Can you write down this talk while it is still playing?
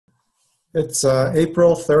It's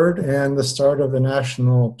April 3rd and the start of the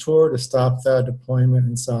national tour to stop THAAD deployment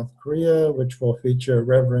in South Korea, which will feature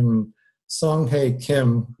Reverend Song-Hae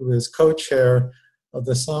Kim, who is co-chair of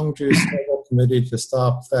the Songju Special Committee to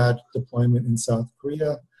stop THAAD deployment in South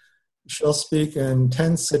Korea. She'll speak in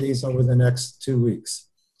 10 cities over the next 2 weeks.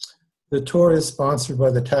 The tour is sponsored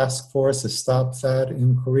by the Task Force to Stop THAAD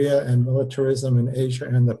in Korea and Militarism in Asia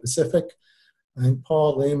and the Pacific. I'm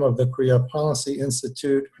Paul Lim of the Korea Policy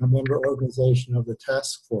Institute, a member organization of the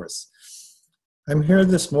task force. I'm here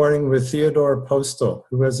this morning with Theodore Postal,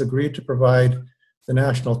 who has agreed to provide the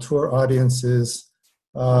national tour audiences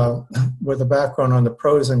with a background on the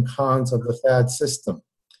pros and cons of the THAAD system.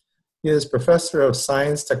 He is professor of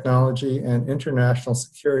science, technology, and international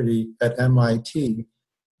security at MIT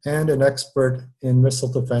and an expert in missile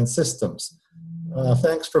defense systems.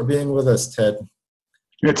 Thanks for being with us, Ted.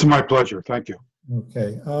 It's my pleasure. Thank you.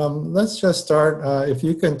 Okay, let's just start. If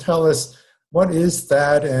you can tell us what is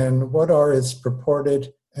THAAD and what are its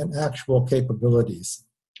purported and actual capabilities?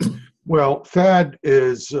 Well, THAAD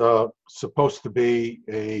is supposed to be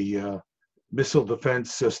a missile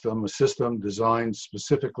defense system, a system designed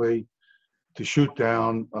specifically to shoot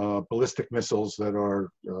down ballistic missiles that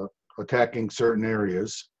are attacking certain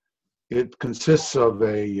areas. It consists of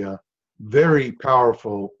a very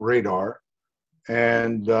powerful radar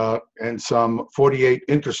and some 48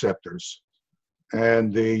 interceptors.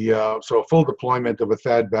 And so a full deployment of a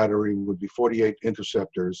THAAD battery would be 48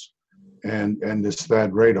 interceptors and this THAAD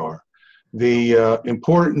radar. The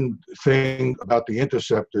important thing about the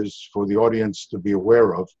interceptors for the audience to be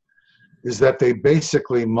aware of is that they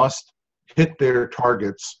basically must hit their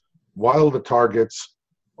targets while the targets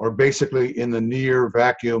are basically in the near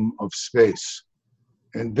vacuum of space.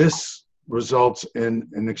 And this results in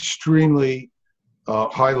an extremely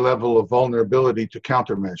high level of vulnerability to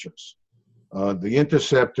countermeasures. The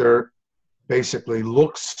interceptor basically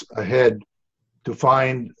looks ahead to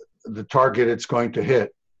find the target it's going to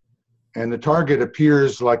hit, and the target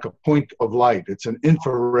appears like a point of light. It's an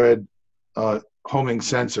infrared homing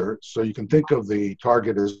sensor, so you can think of the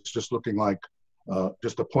target as just looking like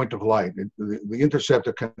just a point of light. The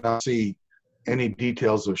interceptor cannot see any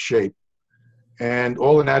details of shape, and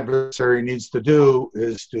all an adversary needs to do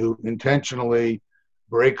is to intentionally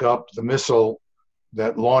break up the missile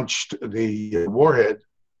that launched the warhead,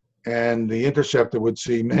 and the interceptor would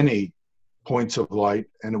see many points of light,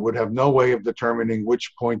 and it would have no way of determining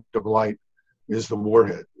which point of light is the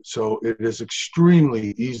warhead. So it is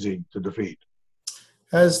extremely easy to defeat.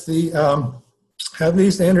 Have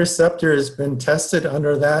these interceptors been tested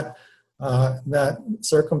under that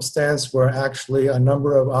circumstance where actually a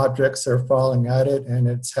number of objects are falling at it and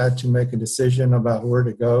it's had to make a decision about where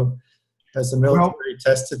to go? Has the military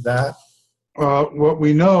tested that? What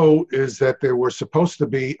we know is that there were supposed to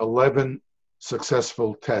be 11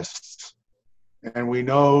 successful tests. And we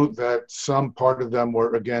know that some part of them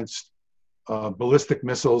were against ballistic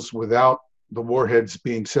missiles without the warheads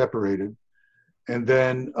being separated, and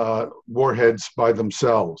then warheads by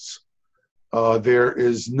themselves. There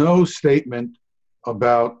is no statement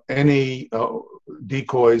about any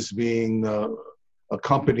decoys being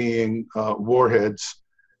accompanying warheads,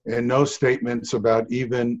 and no statements about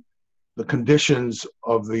even the conditions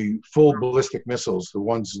of the full ballistic missiles, the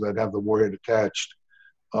ones that have the warhead attached,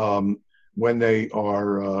 when they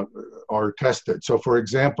are tested. So, for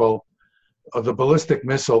example, the ballistic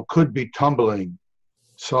missile could be tumbling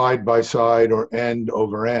side by side or end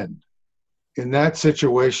over end. In that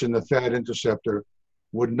situation, the THAAD interceptor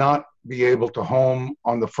would not be able to home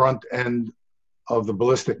on the front end of the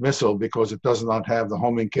ballistic missile because it does not have the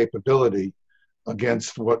homing capability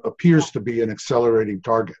against what appears to be an accelerating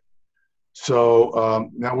target. So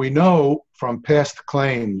now we know from past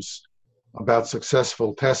claims about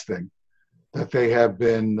successful testing that they have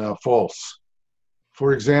been false.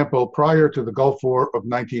 For example, prior to the Gulf War of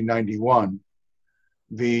 1991,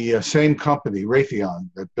 the same company, Raytheon,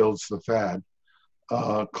 that builds the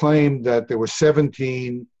THAAD, claimed that there were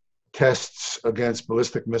 17 tests against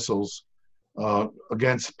ballistic missiles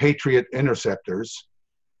against Patriot interceptors,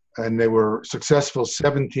 and they were successful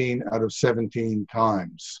 17 out of 17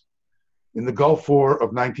 times. In the Gulf War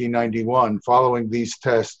of 1991, following these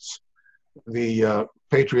tests, the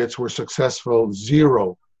Patriots were successful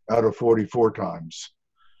 0 out of 44 times.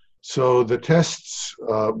 So the tests,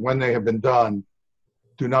 when they have been done,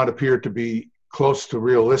 do not appear to be close to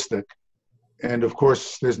realistic. And of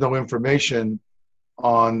course, there's no information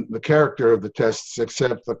on the character of the tests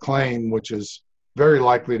except the claim, which is very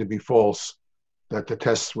likely to be false, that the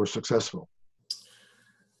tests were successful.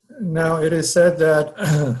 Now, it is said that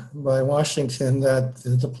by Washington that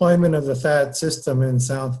the deployment of the THAAD system in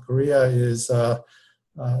South Korea is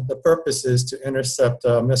the purpose is to intercept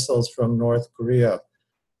missiles from North Korea.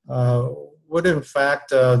 Uh, would in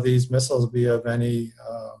fact these missiles be of any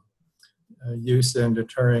use in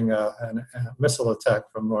deterring a missile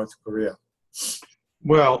attack from North Korea?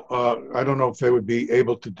 Well, I don't know if they would be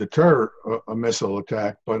able to deter a missile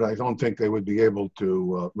attack, but I don't think they would be able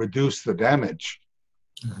to reduce the damage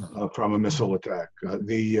from a missile attack.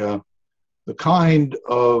 The kind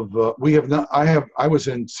of we have not. I was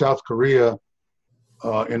in South Korea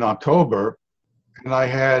in October, and I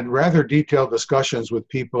had rather detailed discussions with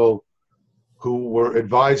people who were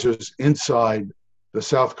advisors inside the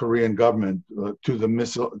South Korean government to the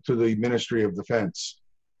Ministry of Defense.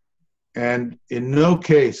 And in no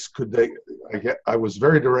case could they, I was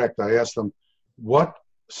very direct. I asked them, what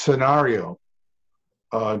scenario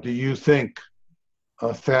do you think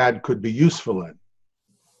THAAD could be useful in?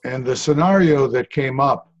 And the scenario that came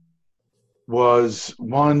up was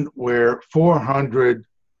one where 400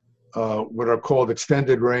 what are called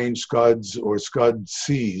extended range Scuds or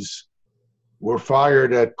Scud-Cs were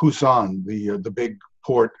fired at Busan, the big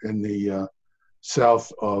port in the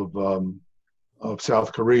south of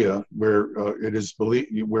South Korea, where it is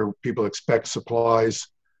believed, where people expect supplies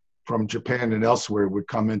from Japan and elsewhere would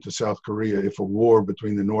come into South Korea if a war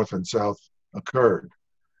between the North and South occurred.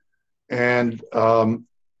 And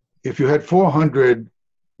if you had 400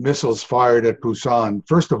 missiles fired at Busan,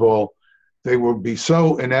 first of all, they would be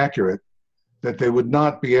so inaccurate that they would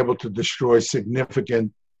not be able to destroy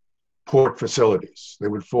significant port facilities. They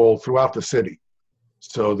would fall throughout the city.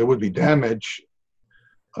 So there would be damage.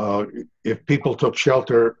 If people took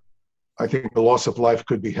shelter, I think the loss of life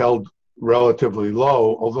could be held relatively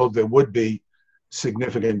low, although there would be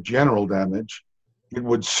significant general damage. It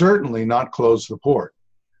would certainly not close the port.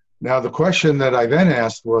 Now, the question that I then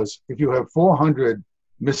asked was, if you have 400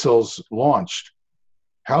 missiles launched,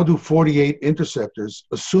 how do 48 interceptors,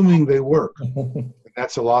 assuming they work, and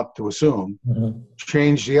that's a lot to assume,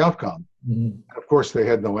 change the outcome? Of course, they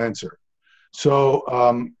had no answer. So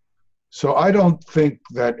I don't think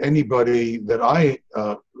that anybody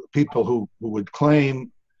people who would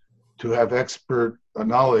claim to have expert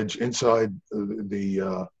knowledge inside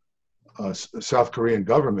the South Korean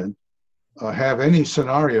government have any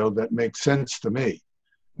scenario that makes sense to me.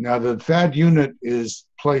 Now, the THAAD unit is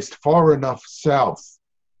placed far enough south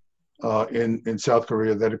in South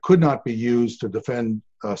Korea that it could not be used to defend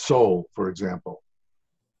Seoul, for example.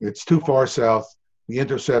 It's too far south. The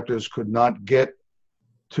interceptors could not get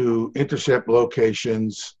to intercept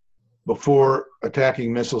locations before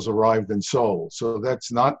attacking missiles arrived in Seoul. So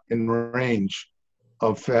that's not in range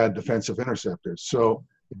of THAAD defensive interceptors. So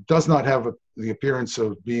it does not have the appearance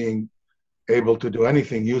of being able to do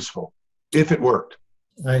anything useful if it worked.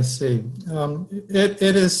 I see. It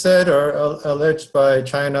is said or alleged by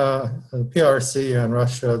China, PRC, and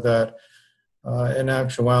Russia that in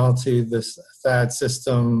actuality this THAAD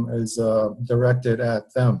system is directed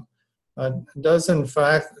at them. Does in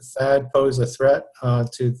fact THAAD pose a threat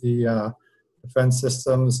to the defense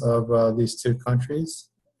systems of these two countries?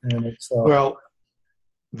 And well,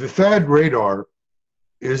 the THAAD radar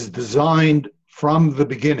is designed from the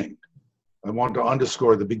beginning. I want to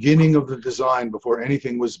underscore the beginning of the design before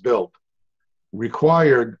anything was built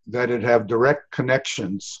required that it have direct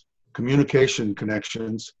connections, communication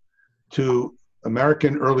connections to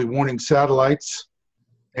American early warning satellites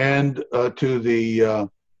and to the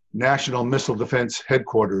National Missile Defense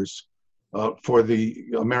Headquarters for the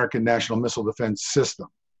American National Missile Defense System.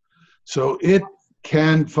 So it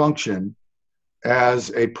can function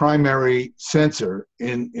as a primary sensor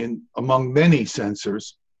in among many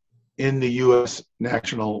sensors in the U.S.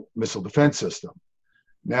 National Missile Defense System.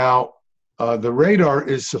 Now, the radar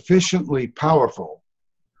is sufficiently powerful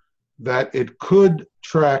that it could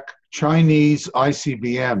track Chinese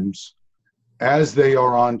ICBMs as they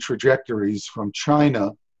are on trajectories from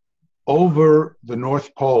China over the North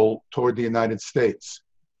Pole toward the United States.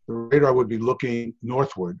 The radar would be looking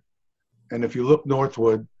northward. And if you look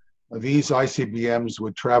northward, these ICBMs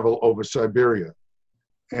would travel over Siberia.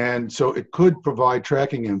 And so it could provide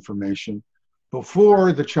tracking information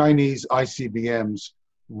before the Chinese ICBMs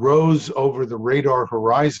rose over the radar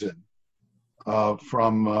horizon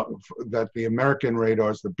that the American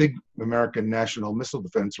radars, the big American National Missile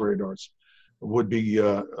Defense radars, would be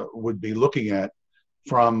looking at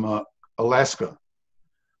from Alaska.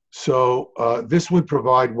 So this would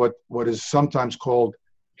provide what is sometimes called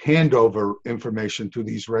handover information to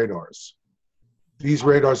these radars. These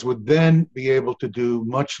radars would then be able to do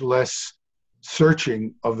much less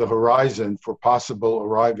searching of the horizon for possible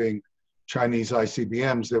arriving Chinese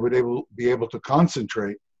ICBMs, they would be able to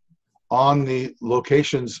concentrate on the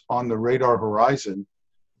locations on the radar horizon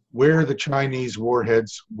where the Chinese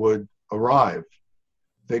warheads would arrive.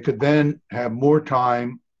 They could then have more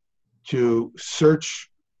time to search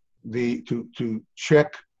to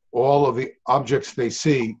check all of the objects they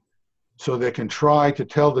see, so they can try to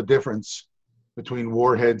tell the difference between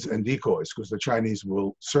warheads and decoys, because the Chinese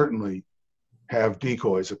will certainly have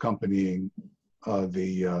decoys accompanying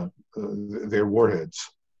their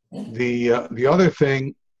warheads. The other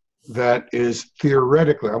thing that is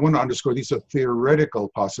theoretically, I want to underscore these are theoretical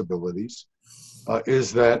possibilities,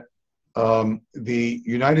 is that the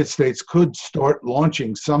United States could start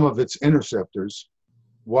launching some of its interceptors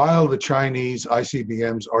while the Chinese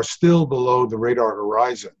ICBMs are still below the radar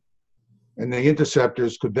horizon. And the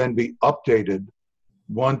interceptors could then be updated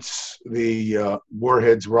once the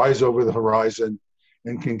warheads rise over the horizon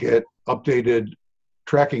and can get updated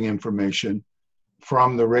tracking information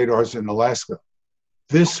from the radars in Alaska.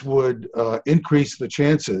 This would increase the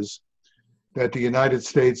chances that the United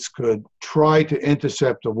States could try to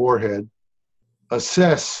intercept a warhead,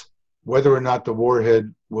 assess whether or not the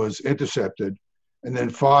warhead was intercepted, and then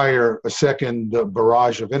fire a second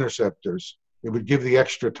barrage of interceptors. It would give the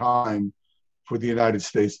extra time for the United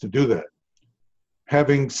States to do that.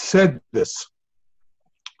 Having said this,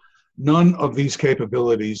 none of these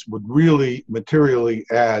capabilities would really materially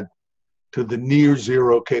add to the near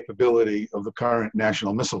zero capability of the current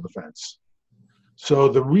national missile defense. So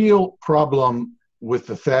the real problem with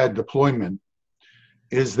the THAAD deployment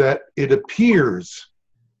is that it appears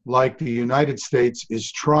like the United States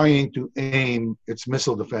is trying to aim its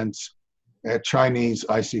missile defense at Chinese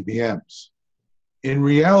ICBMs. In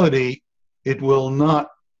reality, it will not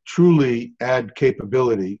truly add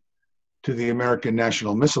capability to the American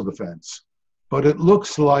national missile defense, but it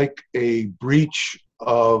looks like a breach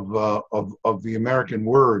of the American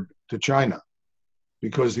word to China,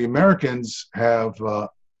 because the Americans have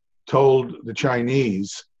told the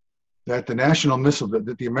Chinese that the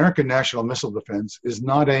American national missile defense is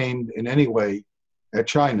not aimed in any way at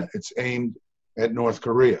China. It's aimed at North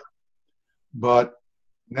Korea. But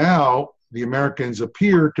now the Americans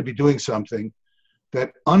appear to be doing something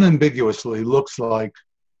that unambiguously looks like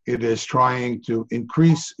it is trying to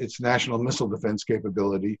increase its national missile defense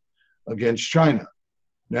capability against China.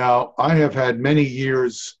 Now, I have had many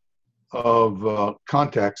years of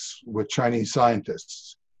contacts with Chinese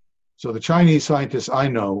scientists. So the Chinese scientists I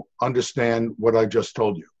know understand what I just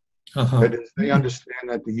told you. That is, they understand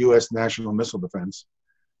that the U.S. national missile defense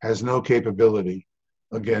has no capability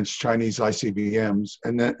against Chinese ICBMs,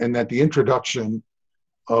 and that the introduction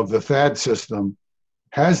of the THAAD system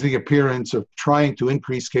has the appearance of trying to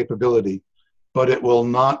increase capability, but it will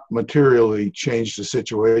not materially change the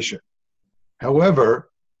situation. However,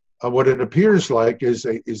 what it appears like is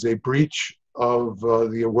a breach of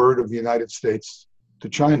the word of the United States to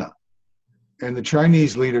China. And the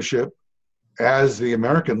Chinese leadership, as the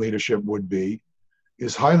American leadership would be,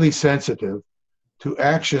 is highly sensitive to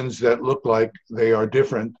actions that look like they are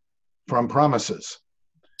different from promises.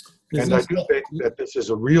 And I do think that this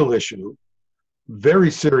is a real issue,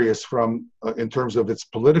 very serious in terms of its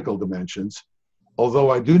political dimensions,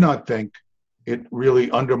 although I do not think it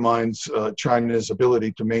really undermines China's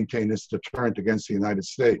ability to maintain its deterrent against the United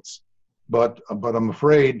States. But I'm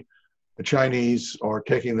afraid the Chinese are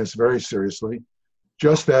taking this very seriously,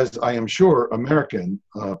 just as I am sure American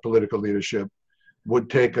political leadership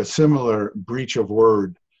would take a similar breach of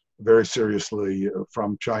word very seriously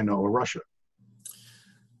from China or Russia.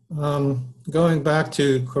 Going back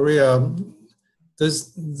to Korea,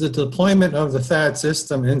 does the deployment of the THAAD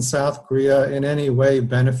system in South Korea in any way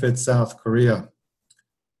benefit South Korea?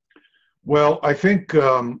 Well, I think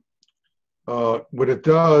what it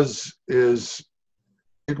does is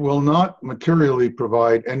it will not materially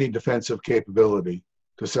provide any defensive capability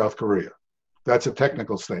to South Korea. That's a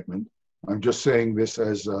technical statement. I'm just saying this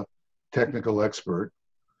as a technical expert.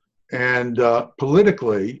 And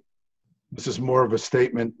politically, this is more of a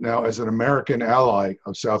statement now as an American ally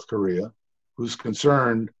of South Korea, who's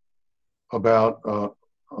concerned about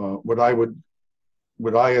what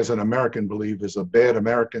I as an American believe is a bad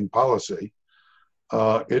American policy.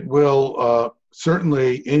 It will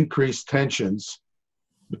certainly increase tensions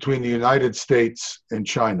between the United States and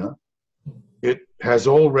China. It has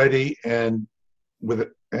already, and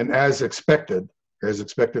as expected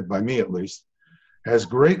by me at least, has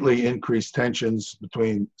greatly increased tensions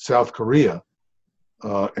between South Korea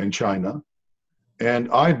and China. And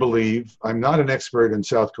I believe, I'm not an expert in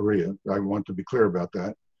South Korea, I want to be clear about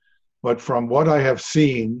that, but from what I have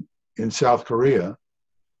seen in South Korea,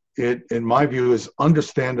 it, in my view, is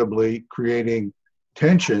understandably creating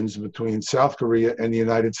tensions between South Korea and the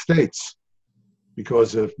United States.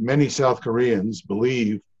 Because if many South Koreans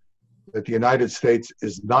believe that the United States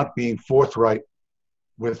is not being forthright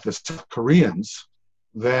with the South Koreans,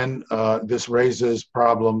 then this raises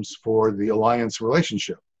problems for the alliance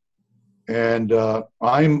relationship. And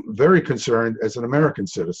I'm very concerned as an American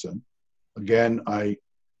citizen. Again, I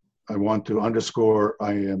want to underscore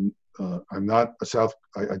I'm not a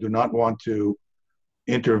I do not want to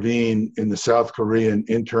intervene in the South Korean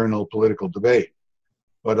internal political debate.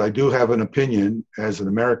 But I do have an opinion as an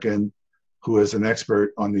American who is an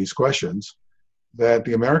expert on these questions that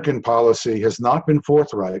the American policy has not been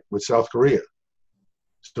forthright with South Korea.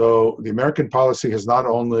 So the American policy has not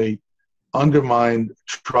only undermined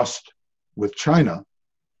trust with China,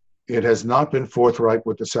 it has not been forthright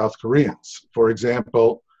with the South Koreans. For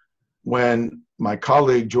example, when my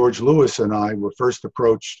colleague George Lewis and I were first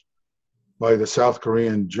approached by the South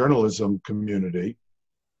Korean journalism community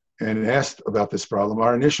and asked about this problem,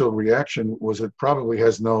 our initial reaction was it probably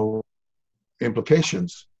has no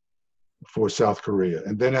implications for South Korea.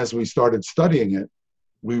 And then as we started studying it,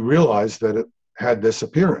 we realized that it had this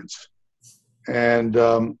appearance. And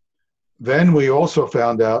then we also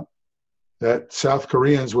found out that South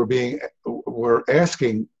Koreans were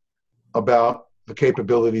asking about the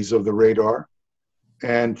capabilities of the radar.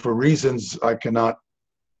 And for reasons I cannot,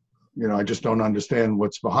 I just don't understand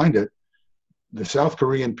what's behind it, the South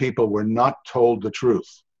Korean people were not told the truth.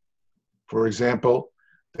 For example,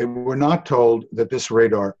 they were not told that this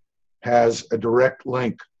radar has a direct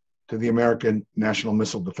link to the American National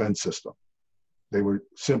Missile Defense System. They were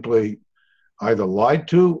simply either lied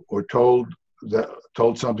to or told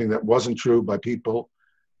something that wasn't true by people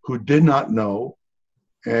who did not know.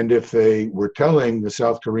 And if they were telling the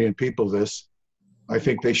South Korean people this, I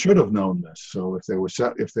think they should have known this. So if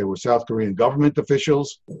they were South Korean government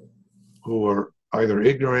officials who were either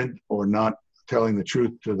ignorant or not telling the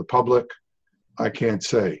truth to the public, I can't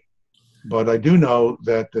say. But I do know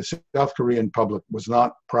that the South Korean public was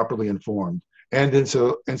not properly informed. And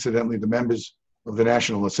incidentally, the members of the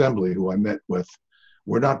National Assembly who I met with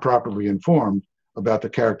were not properly informed about the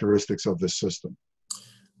characteristics of this system.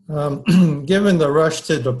 Given the rush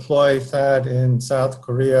to deploy THAAD in South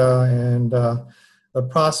Korea and the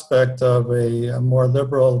prospect of a more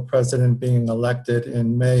liberal president being elected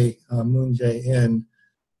in May, Moon Jae-in,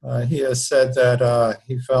 he has said that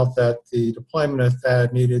he felt that the deployment of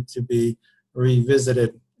THAAD needed to be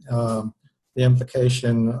revisited. The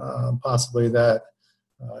implication possibly that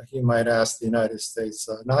he might ask the United States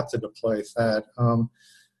not to deploy THAAD.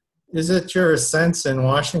 Is it your sense in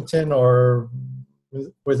Washington or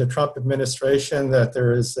with the Trump administration that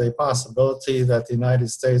there is a possibility that the United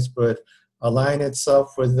States would align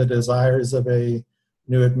itself with the desires of a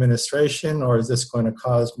new administration, or is this going to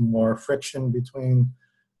cause more friction between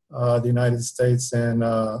the United States and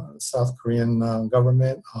South Korean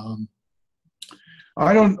government?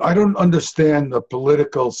 I don't understand the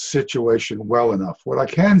political situation well enough. What I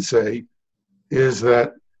can say is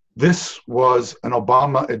that this was an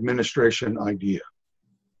Obama administration idea.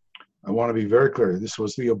 I want to be very clear. This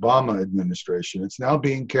was the Obama administration. It's now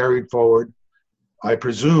being carried forward, I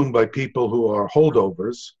presume, by people who are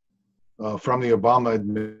holdovers from the Obama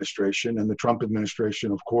administration, and the Trump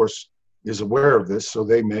administration, of course, is aware of this, so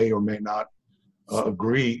they may or may not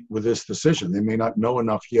agree with this decision. They may not know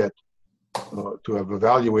enough yet to have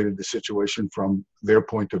evaluated the situation from their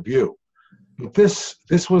point of view. But this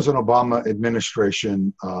was an Obama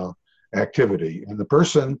administration activity, and the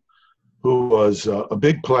person who was a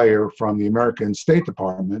big player from the American State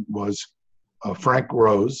Department was Frank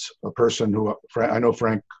Rose, a person who I know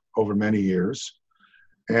Frank over many years,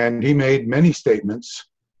 and he made many statements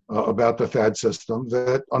about the THAAD system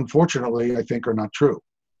that unfortunately I think are not true.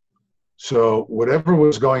 So whatever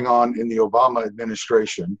was going on in the Obama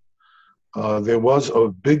administration, there was a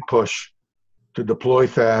big push to deploy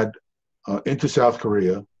THAAD into South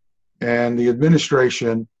Korea, and the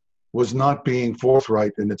administration was not being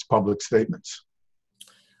forthright in its public statements.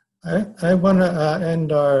 I want to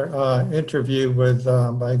end our interview with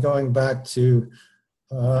by going back to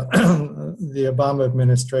the Obama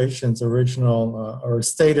administration's original or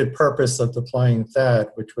stated purpose of deploying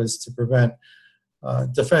THAAD, which was to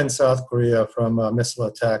defend South Korea from a missile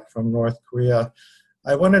attack from North Korea.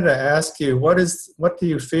 I wanted to ask you, what do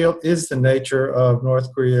you feel is the nature of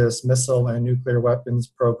North Korea's missile and nuclear weapons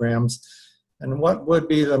programs, and what would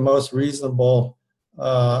be the most reasonable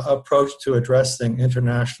approach to addressing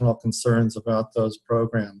international concerns about those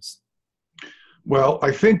programs? Well,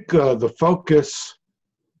 I think the focus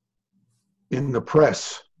in the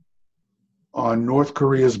press on North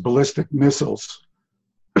Korea's ballistic missiles,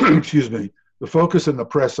 excuse me, the focus in the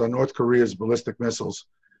press on North Korea's ballistic missiles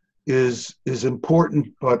is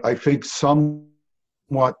important, but I think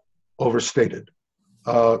somewhat overstated.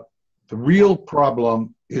 The real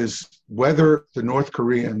problem is whether the North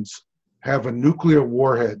Koreans have a nuclear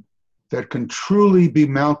warhead that can truly be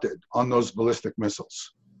mounted on those ballistic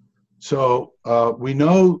missiles. So we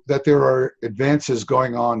know that there are advances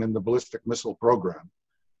going on in the ballistic missile program.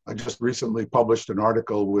 I just recently published an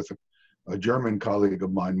article with a German colleague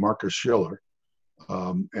of mine, Marcus Schiller,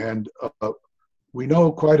 and we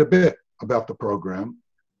know quite a bit about the program.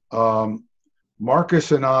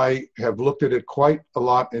 Marcus and I have looked at it quite a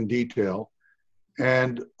lot in detail,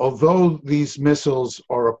 and although these missiles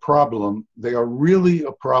are a problem, they are really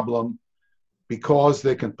a problem because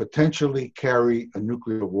they can potentially carry a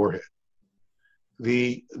nuclear warhead.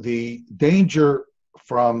 The danger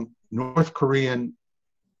from North Korean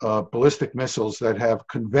ballistic missiles that have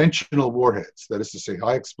conventional warheads, that is to say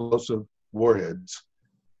high explosive warheads,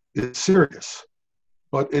 is serious,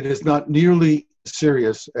 but it is not nearly as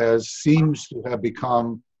serious as seems to have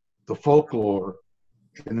become the folklore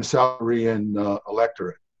in the South Korean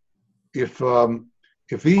electorate. If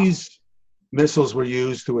these missiles were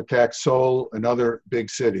used to attack Seoul and other big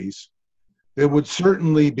cities, there would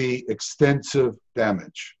certainly be extensive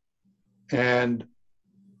damage. And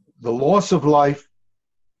the loss of life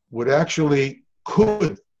would actually,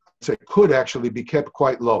 could actually be kept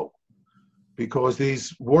quite low, because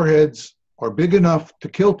these warheads are big enough to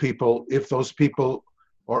kill people if those people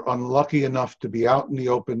are unlucky enough to be out in the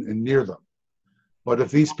open and near them. But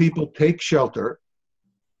if these people take shelter,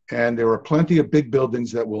 and there are plenty of big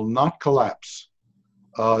buildings that will not collapse,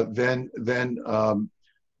 then they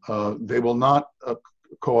will not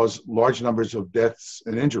cause large numbers of deaths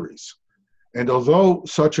and injuries. And although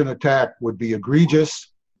such an attack would be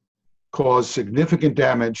egregious, cause significant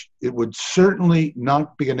damage, it would certainly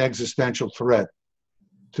not be an existential threat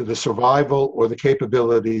to the survival or the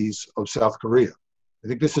capabilities of South Korea. I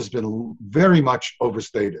think this has been very much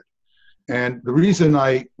overstated. And the reason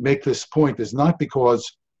I make this point is not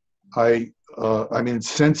because I'm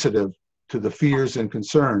insensitive to the fears and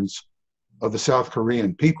concerns of the South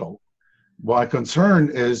Korean people. My concern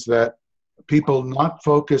is that people not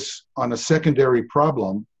focus on a secondary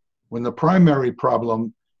problem when the primary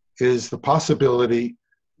problem is the possibility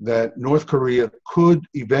that North Korea could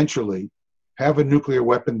eventually have a nuclear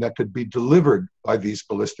weapon that could be delivered by these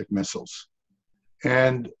ballistic missiles.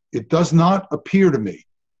 And it does not appear to me,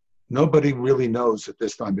 nobody really knows at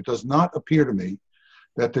this time, it does not appear to me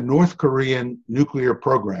that the North Korean nuclear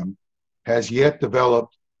program has yet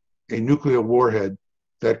developed a nuclear warhead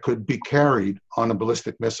that could be carried on a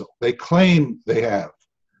ballistic missile. They claim they have,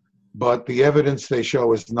 but the evidence they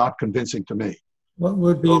show is not convincing to me. What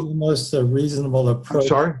would be the most reasonable approach? I'm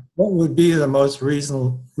sorry? What would be the most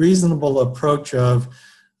reasonable approach of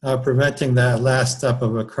preventing that last step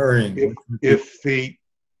of occurring?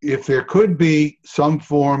 If there could be some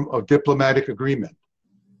form of diplomatic agreement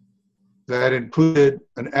that included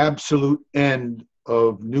an absolute end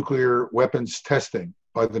of nuclear weapons testing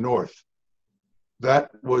by the North,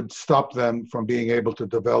 that would stop them from being able to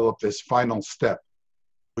develop this final step,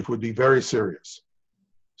 which would be very serious.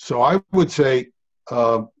 So I would say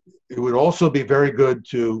it would also be very good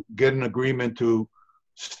to get an agreement to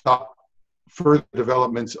stop further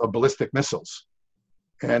developments of ballistic missiles.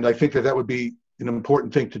 And I think that that would be an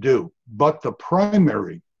important thing to do. But the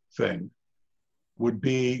primary thing would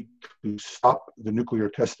be to stop the nuclear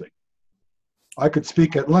testing. I could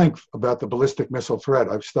speak at length about the ballistic missile threat.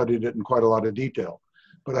 I've studied it in quite a lot of detail.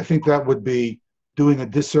 But I think that would be doing a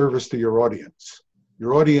disservice to your audience.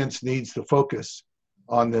 Your audience needs to focus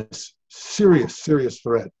on this serious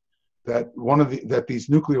threat that that these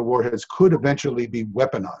nuclear warheads could eventually be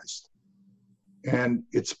weaponized. And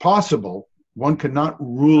it's possible, one cannot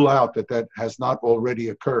rule out that that has not already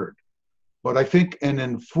occurred. But I think an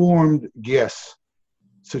informed guess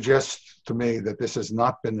suggests to me that this has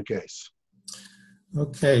not been the case.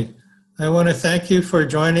 Okay. I want to thank you for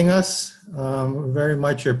joining us. We very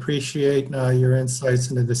much appreciate your insights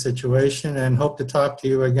into the situation and hope to talk to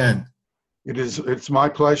you again. It's my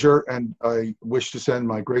pleasure, and I wish to send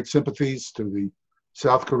my great sympathies to the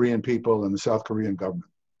South Korean people and the South Korean government.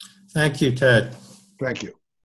 Thank you, Ted. Thank you.